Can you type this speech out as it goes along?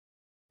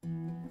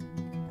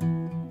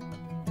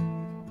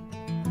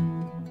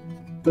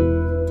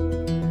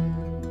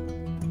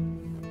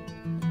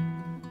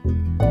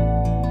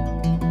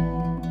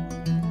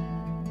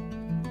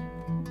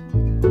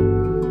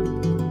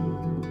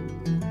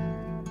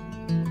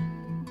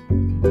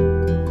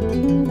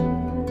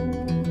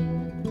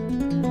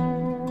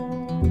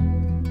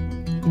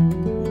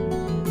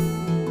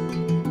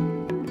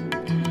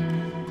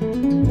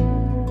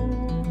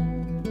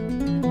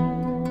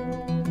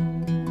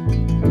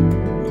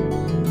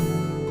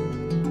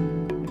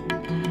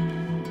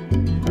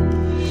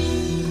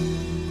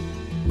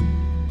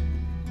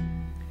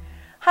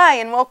Hi,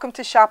 and welcome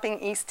to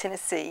Shopping East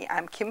Tennessee.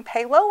 I'm Kim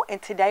Palo,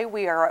 and today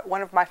we are at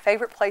one of my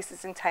favorite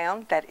places in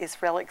town, that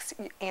is Relics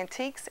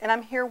Antiques, and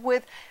I'm here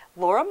with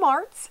Laura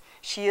Martz.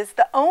 She is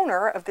the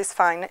owner of this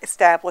fine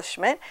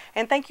establishment,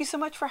 and thank you so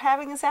much for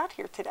having us out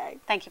here today.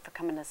 Thank you for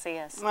coming to see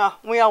us. Well,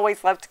 we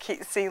always love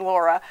to see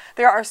Laura.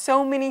 There are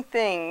so many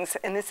things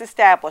in this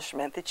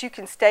establishment that you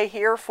can stay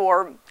here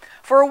for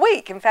a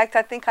week. In fact,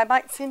 I think I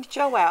might send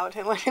Joe out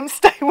and let him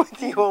stay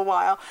with you a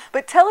while.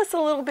 But tell us a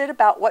little bit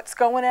about what's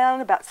going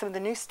on, about some of the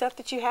new stuff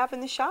that you have in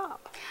the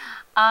shop.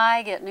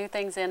 I get new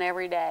things in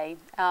every day.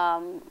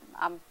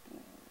 I've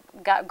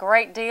got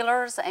great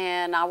dealers,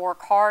 and I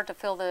work hard to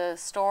fill the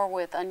store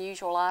with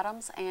unusual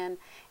items, and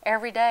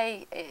every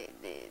day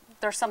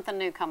there's something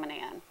new coming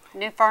in.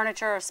 New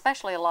furniture,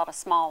 especially a lot of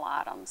small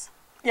items.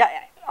 Yeah,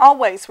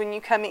 always when you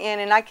come in,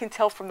 and I can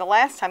tell from the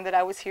last time that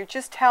I was here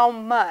just how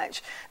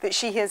much that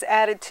she has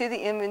added to the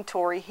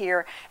inventory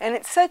here, and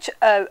it's such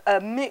a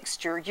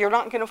mixture. You're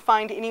not going to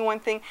find any one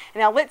thing.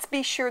 Now let's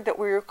be sure that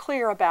we're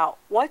clear about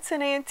what's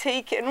an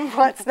antique and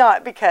what's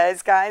not,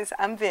 because guys,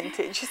 I'm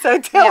vintage, so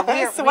tell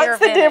us what's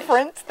the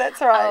difference. That's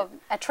right.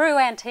 A true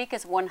antique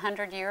is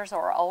 100 years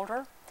or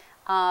older.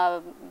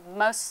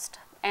 Most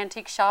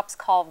antique shops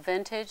call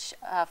vintage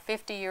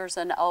 50 years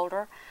and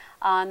older.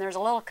 And there's a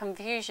little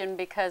confusion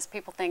because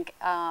people think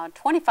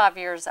 25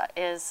 years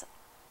is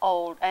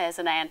old as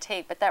an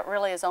antique, but that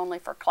really is only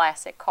for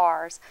classic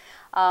cars.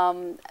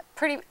 I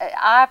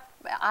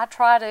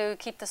try to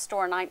keep the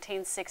store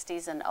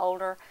 1960s and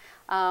older.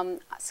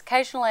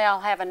 Occasionally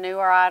I'll have a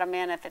newer item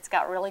in if it's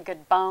got really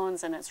good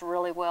bones and it's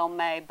really well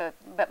made,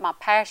 but my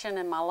passion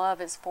and my love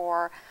is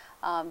for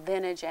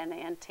vintage and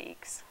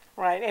antiques.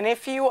 Right, and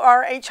if you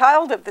are a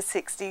child of the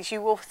 60s, you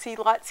will see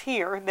lots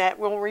here that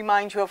will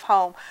remind you of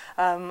home.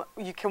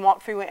 You can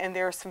walk through it, and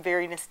there are some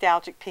very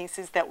nostalgic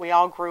pieces that we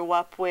all grew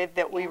up with,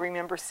 that we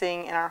remember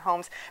seeing in our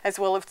homes, as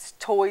well as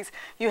toys.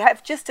 You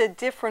have just a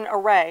different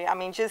array. I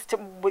mean,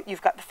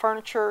 you've got the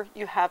furniture,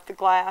 you have the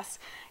glass,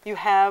 you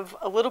have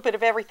a little bit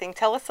of everything.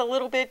 Tell us a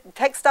little bit,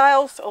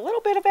 textiles, a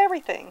little bit of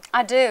everything.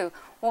 I do.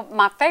 Well,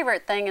 my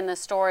favorite thing in the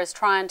store is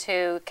trying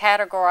to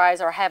categorize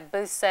or have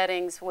booth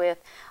settings with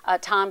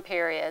time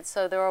periods.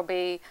 So there will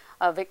be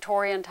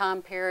Victorian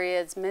time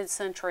periods,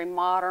 mid-century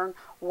modern,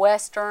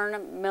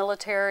 Western,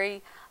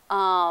 military,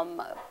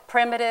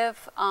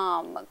 primitive,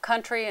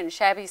 country and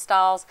shabby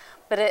styles.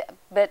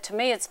 But to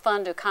me it's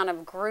fun to kind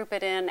of group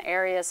it in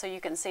areas so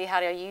you can see how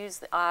to use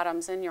the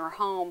items in your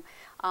home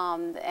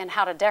and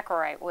how to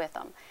decorate with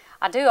them.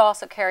 I do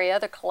also carry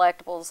other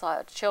collectibles,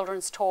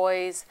 children's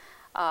toys.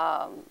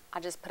 I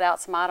just put out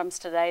some items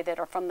today that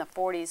are from the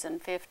 40s and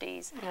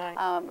 50s. Right.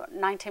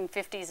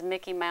 1950s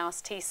Mickey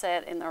Mouse tea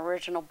set in the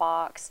original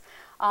box.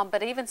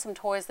 But even some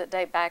toys that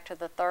date back to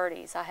the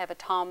 30s. I have a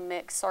Tom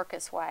Mix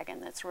circus wagon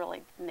that's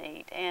really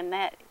neat, and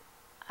that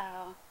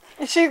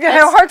she's gonna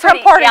have a hard time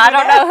partying. Yeah, I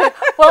don't know.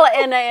 Well,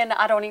 and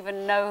I don't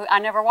even know. I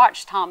never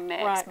watched Tom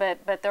Mix, right.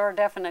 but there are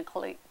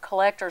definitely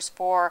collectors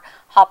for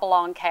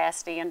Hopalong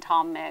Cassidy and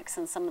Tom Mix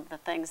and some of the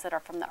things that are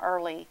from the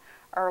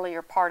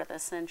earlier part of the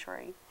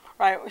century.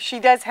 Right, she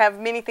does have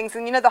many things,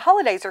 and you know the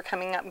holidays are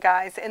coming up,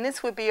 guys, and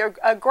this would be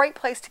a great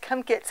place to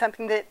come get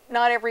something that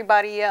not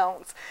everybody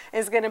else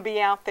is going to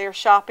be out there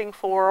shopping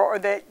for, or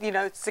that, you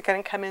know, it's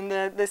going to come in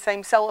the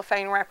same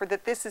cellophane wrapper.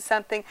 That this is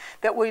something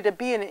that would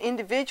be an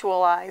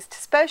individualized,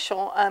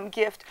 special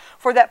gift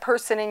for that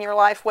person in your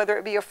life, whether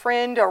it be a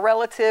friend, a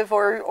relative,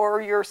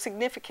 or your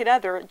significant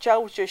other.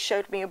 Joe just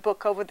showed me a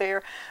book over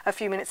there a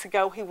few minutes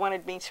ago he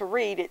wanted me to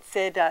read. It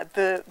said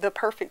the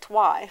Perfect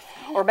Wife,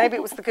 or maybe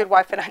it was The Good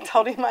Wife, and I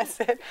told him, I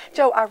said,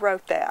 Joe, I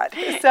wrote that.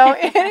 So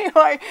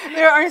anyway,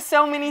 there are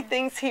so many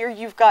things here.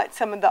 You've got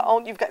some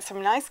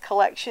nice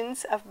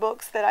collections of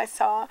books that I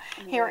saw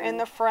here in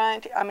the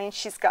front. I mean,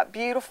 she's got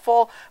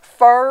beautiful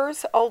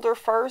furs, older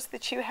furs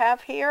that you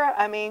have here.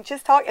 I mean,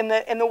 just talk, and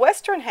the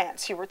Western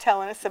hats you were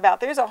telling us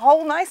about. There's a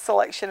whole nice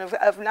selection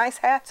of nice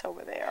hats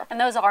over there. And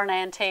those aren't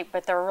antique,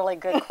 but they're really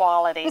good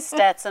quality.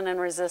 Stetson and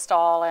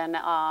Resistol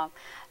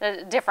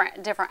and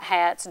different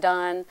hats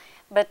done.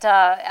 But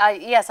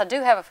yes, I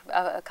do have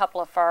a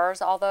couple of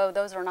furs, although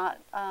those are not,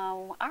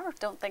 I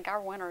don't think our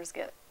winters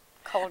get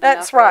cold enough.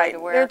 That's right. To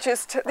wear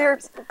they're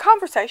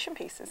conversation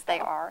pieces. They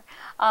are.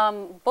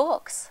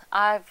 Books.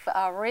 I've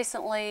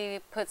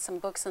recently put some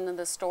books into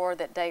the store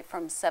that date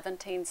from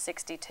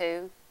 1762,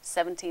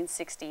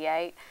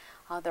 1768.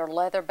 They're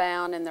leather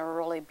bound and they're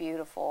really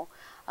beautiful.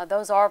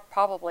 Those are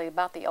probably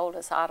about the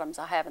oldest items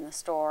I have in the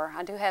store.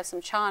 I do have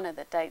some china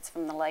that dates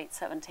from the late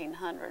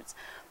 1700s.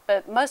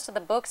 But most of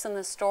the books in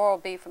the store will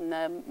be from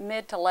the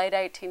mid to late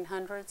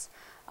 1800s.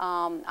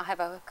 I have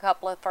a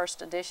couple of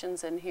first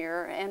editions in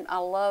here, and I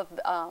love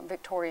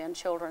Victorian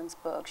children's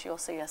books. You'll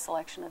see a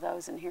selection of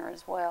those in here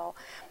as well.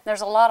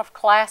 There's a lot of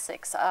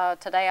classics.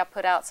 Today I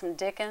put out some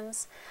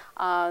Dickens.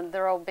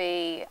 There will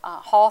be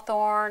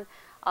Hawthorne,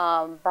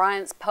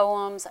 Bryant's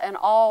poems, and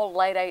all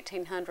late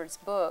 1800s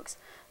books.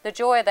 The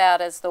joy of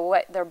that is the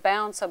way they're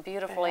bound so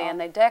beautifully, and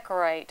they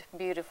decorate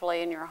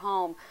beautifully in your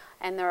home,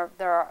 and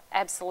they're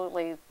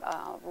absolutely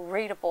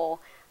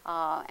readable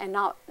and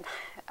not,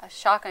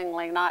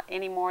 shockingly, not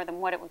any more than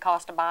what it would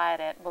cost to buy it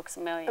at Books A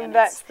Million. And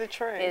that's the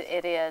truth.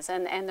 It is,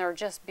 and they're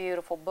just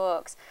beautiful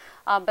books.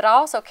 But I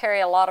also carry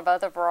a lot of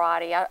other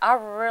variety. I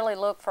really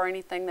look for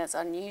anything that's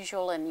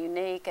unusual and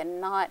unique and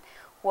not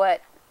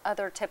what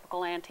other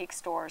typical antique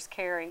stores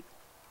carry.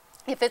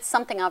 If it's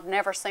something I've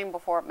never seen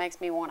before, it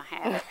makes me want to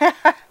have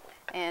it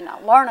and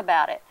learn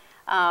about it.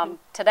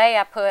 Today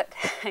I put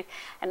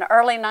an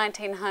early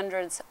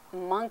 1900s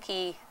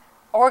monkey,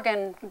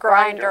 organ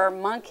grinder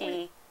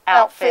monkey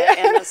outfit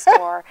in the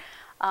store.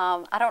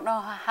 I don't know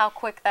how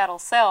quick that'll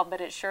sell,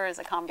 but it sure is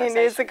a conversation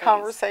piece. It is a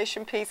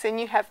conversation piece, and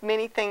you have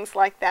many things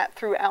like that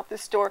throughout the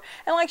store.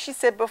 And like she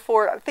said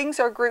before, things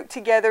are grouped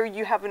together.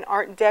 You have an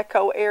Art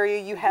Deco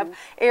area. You have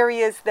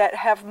areas that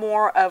have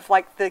more of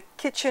like the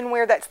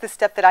kitchenware. That's the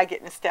stuff that I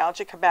get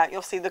nostalgic about.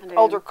 You'll see the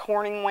older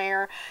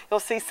Corningware. You'll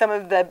see some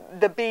of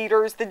the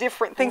beaters, the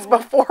different things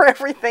before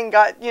everything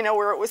got, you know,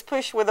 where it was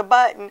pushed with a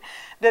button.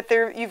 That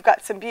there, you've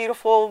got some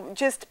beautiful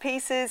just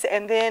pieces,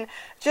 and then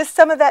just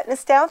some of that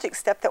nostalgic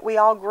stuff that we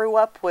all grew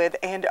up with,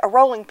 and a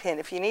rolling pin.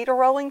 If you need a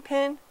rolling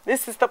pin,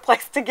 this is the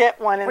place to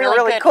get one, and a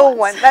really cool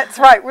one. That's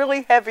right,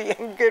 really heavy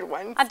and good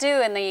ones. I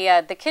do. In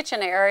the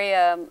kitchen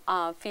area,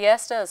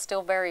 Fiesta is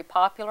still very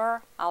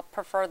popular. I'll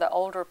prefer the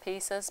older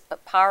pieces,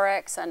 but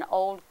Pyrex and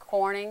old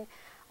Corning,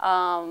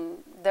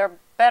 they're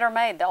better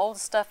made. The old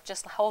stuff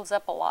just holds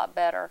up a lot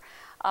better.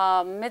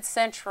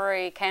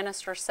 Mid-century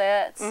canister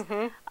sets,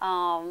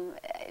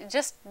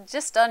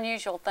 just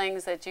unusual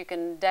things that you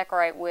can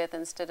decorate with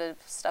instead of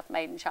stuff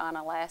made in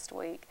China last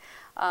week.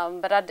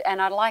 But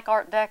I like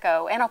Art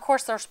Deco, and of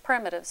course there's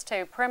primitives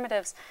too.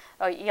 Primitives,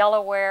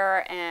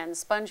 yellowware and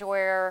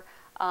spongeware,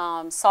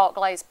 salt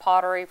glazed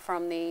pottery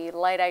from the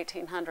late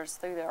 1800s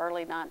through the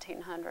early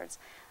 1900s.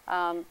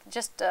 I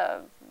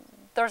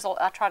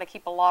try to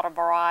keep a lot of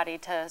variety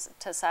to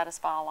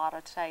satisfy a lot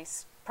of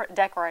tastes.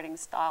 Decorating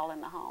style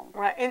in the home.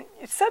 Right, and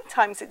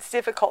sometimes it's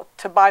difficult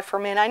to buy for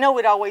men. I know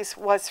it always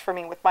was for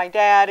me with my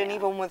dad, and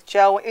even with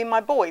Joe and my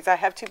boys. I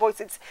have two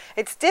boys.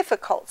 It's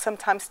difficult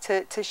sometimes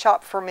to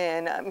shop for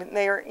men. I mean,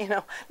 they're, you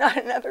know, not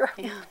another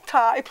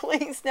tie,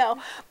 please, no.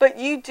 But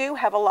you do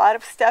have a lot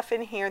of stuff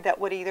in here that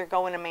would either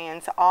go in a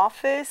man's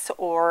office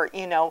or,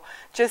 you know,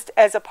 just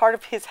as a part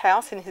of his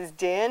house in his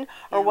den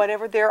or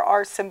whatever. There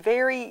are some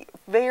very,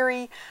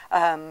 very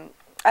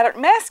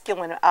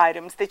masculine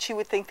items that you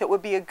would think that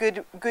would be a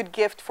good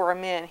gift for a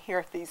man here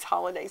at these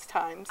holidays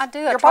times. I do.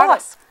 Your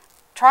boss.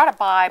 Try to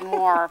buy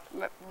more.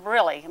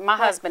 Really, my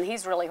husband,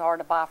 he's really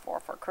hard to buy for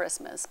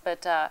Christmas,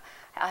 but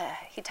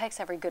he takes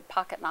every good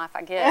pocket knife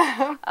I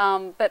get.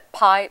 But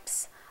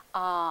pipes.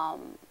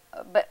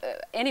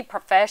 But any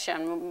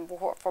profession,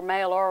 for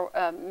male or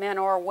men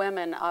or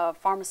women,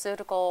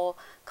 pharmaceutical,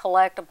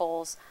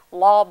 collectibles,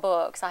 law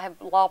books. I have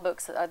law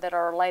books that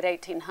are late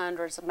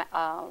 1800s,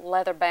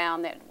 leather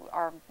bound, that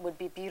would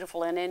be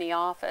beautiful in any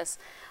office.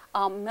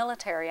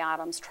 Military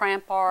items,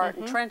 tramp art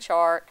and trench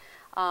art.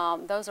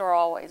 Those are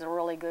always a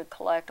really good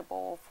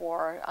collectible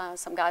for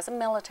some guys. And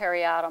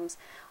military items.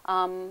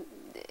 I'm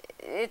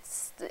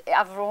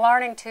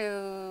learning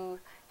to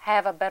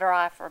have a better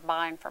eye for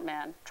buying for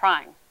men.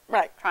 Trying.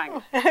 Right.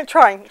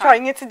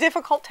 Trying. It's a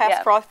difficult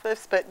task for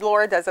us, but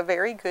Laura does a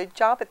very good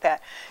job at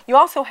that. You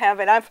also have,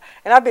 and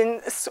I've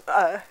been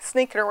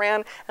sneaking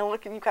around and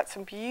looking. You've got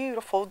some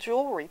beautiful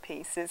jewelry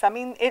pieces. I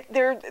mean,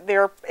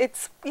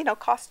 it's you know,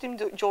 costume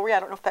jewelry. I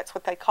don't know if that's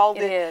what they called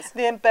it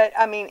then, but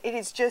I mean, it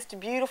is just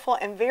beautiful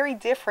and very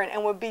different,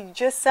 and would be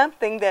just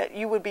something that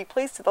you would be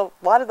pleased with. A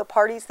lot of the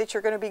parties that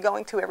you're going to be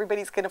going to,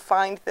 everybody's going to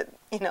find that,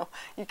 you know,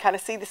 you kind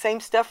of see the same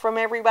stuff from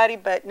everybody,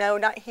 but no,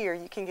 not here.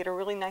 You can get a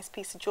really nice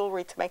piece of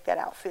jewelry to make that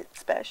outfit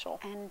special,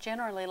 and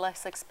generally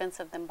less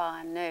expensive than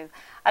buying new.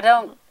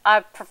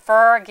 I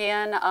prefer,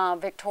 again,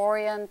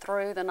 Victorian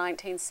through the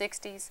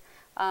 1960s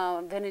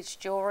vintage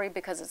jewelry,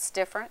 because it's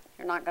different.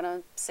 You're not going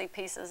to see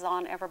pieces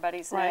on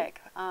everybody's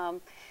neck.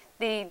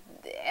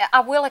 I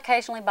will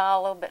occasionally buy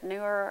a little bit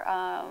newer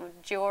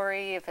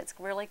jewelry if it's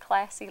really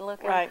classy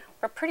looking,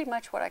 but pretty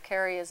much what I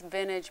carry is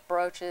vintage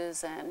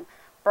brooches and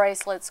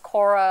bracelets,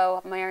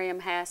 Coro, Miriam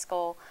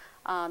Haskell,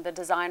 the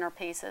designer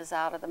pieces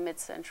out of the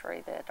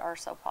mid-century that are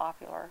so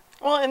popular.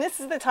 Well, and this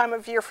is the time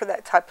of year for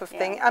that type of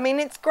thing. I mean,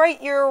 it's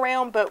great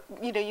year-round, but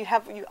you know, you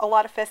have a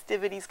lot of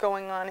festivities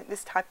going on at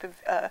this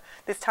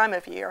time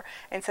of year,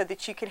 and so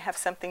that you can have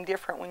something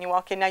different when you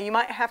walk in. Now, you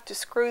might have to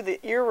screw the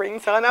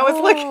earrings on. I was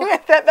looking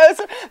at that;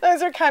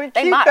 those are kind of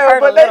cute, though.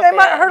 But they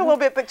might hurt a little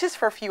bit, but just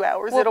for a few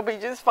hours, it'll be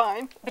just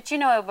fine. But you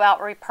know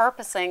about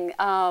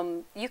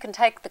repurposing. You can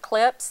take the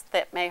clips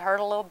that may hurt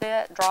a little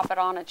bit, drop it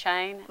on a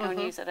chain, and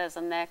use it as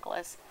a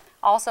necklace.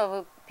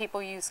 Also,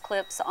 people use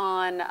clips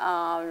on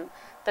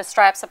the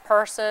straps of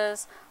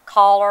purses,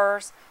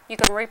 collars. You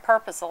can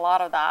repurpose a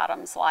lot of the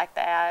items like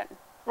that.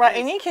 Right,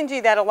 and you can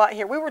do that a lot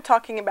here. We were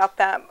talking about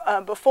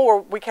that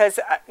before, because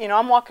you know,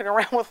 I'm walking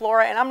around with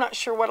Laura and I'm not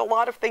sure what a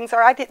lot of things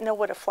are. I didn't know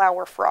what a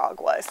flower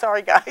frog was.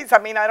 Sorry, guys. I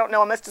mean, I don't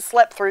know. I must have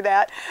slept through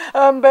that.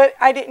 But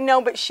I didn't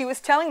know. But she was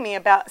telling me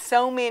about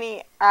so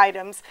many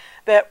items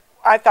that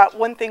I thought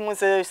one thing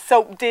was a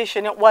soap dish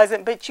and it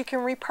wasn't, but you can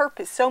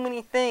repurpose so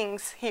many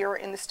things here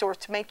in the store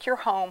to make your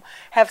home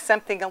have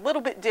something a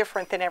little bit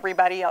different than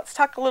everybody else.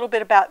 Talk a little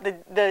bit about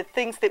the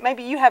things that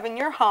maybe you have in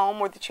your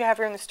home or that you have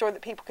here in the store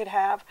that people could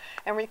have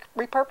and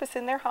repurpose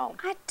in their home.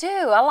 I do.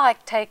 I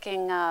like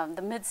taking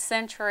the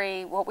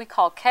mid-century, what we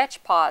call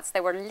catch pots. They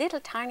were little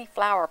tiny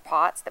flower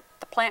pots that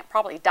the plant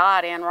probably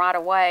died in right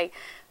away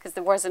because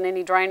there wasn't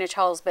any drainage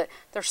holes, but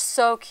they're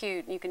so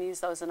cute. You can use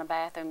those in a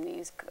bathroom. You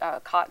use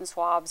cotton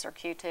swabs or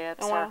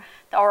Q-tips, and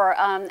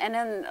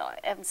then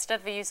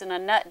instead of using a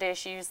nut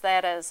dish, use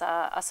that as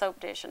a soap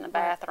dish in the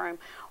bathroom,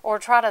 or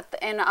try to.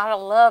 And I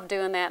love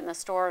doing that in the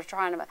store,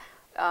 trying to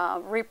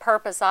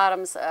repurpose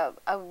items. A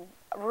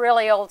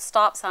really old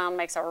stop sign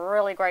makes a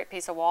really great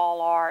piece of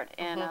wall art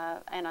in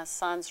a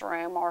son's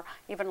room, or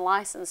even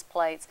license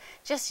plates.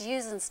 Just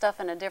using stuff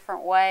in a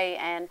different way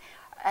and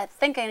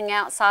thinking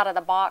outside of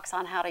the box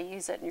on how to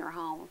use it in your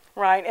home.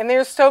 Right, and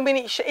there's so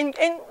many, and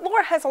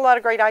Laura has a lot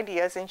of great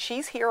ideas, and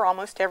she's here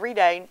almost every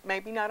day,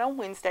 maybe not on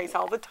Wednesdays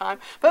all the time,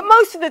 but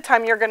most of the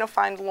time you're going to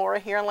find Laura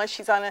here unless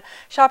she's on a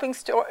shopping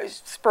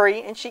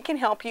spree, and she can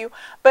help you,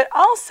 but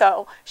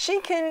also she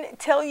can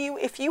tell you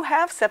if you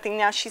have something.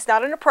 Now, she's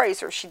not an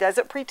appraiser. She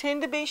doesn't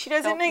pretend to be. She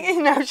doesn't,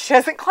 she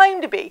doesn't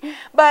claim to be,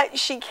 but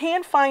she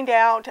can find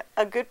out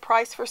a good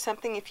price for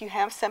something. If you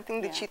have something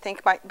that you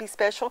think might be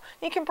special,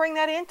 you can bring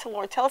that in to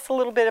Laura. Tell us a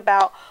little bit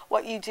about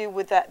what you do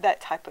with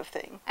that type of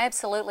thing.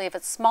 Absolutely. If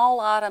it's small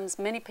items,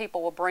 many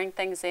people will bring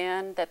things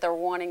in that they're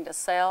wanting to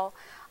sell.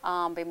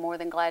 Be more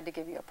than glad to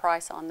give you a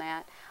price on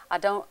that. I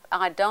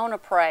don't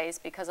appraise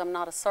because I'm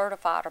not a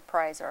certified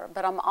appraiser,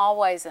 but I'm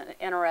always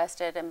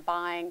interested in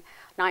buying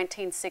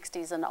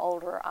 1960s and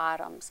older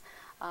items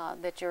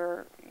that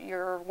you're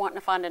wanting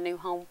to find a new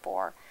home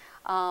for.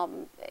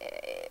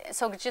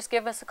 So just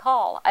give us a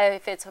call.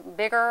 If it's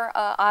bigger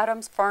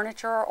items,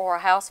 furniture, or a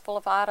house full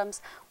of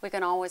items, we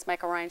can always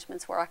make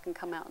arrangements where I can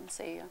come out and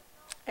see you.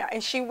 Yeah,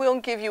 and she will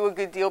give you a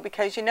good deal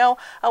because, you know,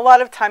 a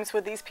lot of times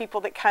with these people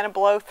that kind of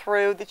blow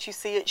through that you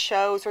see at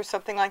shows or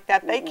something like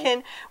that, they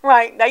can,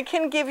 they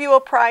can give you a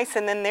price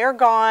and then they're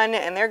gone,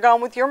 and they're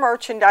gone with your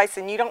merchandise,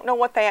 and you don't know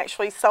what they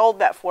actually sold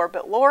that for.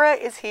 But Laura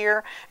is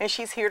here, and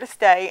she's here to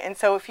stay, and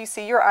so if you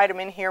see your item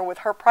in here with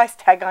her price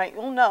tag on it,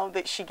 you'll know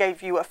that she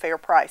gave you a fair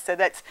price. So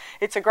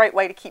it's a great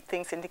way to keep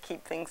things and to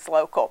keep things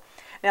local.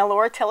 Now,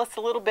 Laura, tell us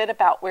a little bit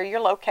about where you're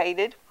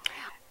located.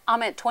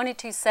 I'm at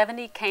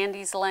 2270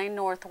 Candies Lane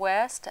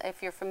Northwest.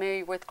 If you're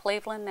familiar with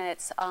Cleveland,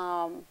 that's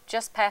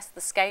just past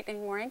the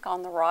skating rink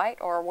on the right,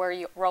 or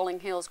where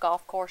Rolling Hills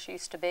Golf Course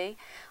used to be.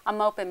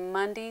 I'm open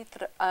Monday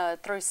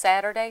through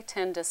Saturday,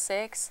 10 to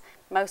 6.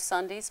 Most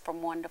Sundays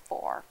from 1 to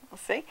 4.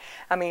 See,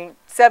 I mean,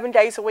 7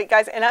 days a week,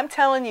 guys. And I'm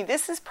telling you,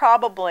 this is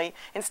probably,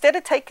 instead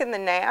of taking the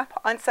nap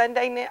on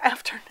Sunday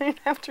afternoon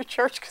after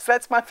church, because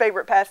that's my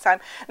favorite pastime,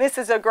 this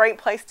is a great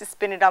place to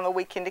spend it on the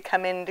weekend, to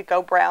come in and to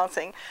go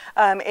browsing.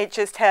 It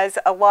just has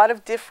a lot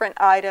of different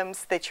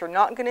items that you're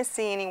not going to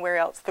see anywhere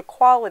else. The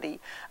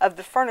quality of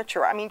the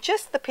furniture. I mean,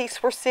 just the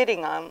piece we're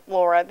sitting on,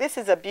 Laura, this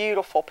is a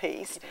beautiful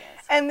piece. It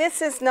is. And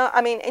this is not,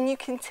 I mean, and you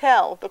can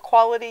tell the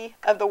quality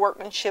of the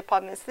workmanship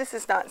on this. This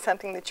is not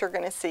something that you're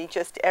going to see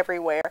just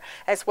everywhere,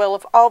 as well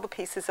as all the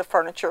pieces of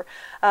furniture.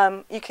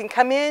 You can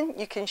come in,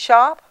 you can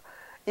shop,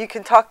 you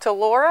can talk to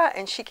Laura,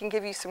 and she can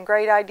give you some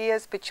great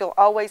ideas, but you'll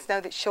always know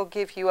that she'll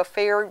give you a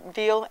fair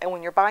deal, and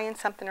when you're buying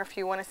something or if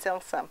you want to sell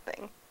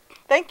something.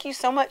 Thank you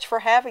so much for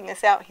having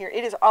us out here.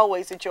 It is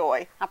always a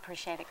joy. I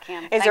appreciate it,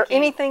 Kim. Is there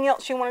anything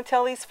else you want to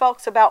tell these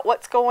folks about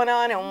what's going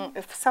on and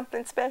if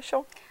something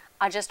special?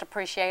 I just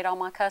appreciate all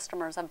my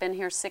customers. I've been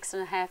here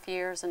 6.5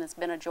 years, and it's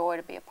been a joy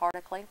to be a part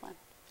of Cleveland.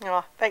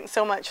 Oh, thanks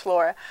so much,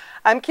 Laura.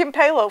 I'm Kim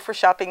Palo for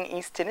Shopping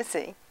East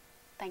Tennessee.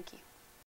 Thank you.